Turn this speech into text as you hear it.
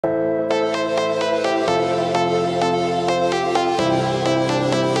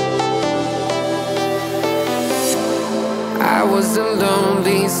was a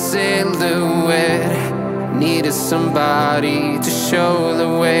lonely silhouette, needed somebody to show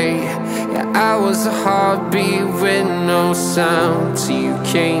the way. Yeah, I was a heartbeat with no sound till you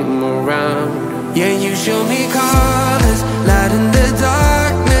came around. Yeah, you showed me colors, light in the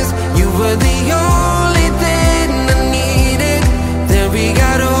darkness. You were the only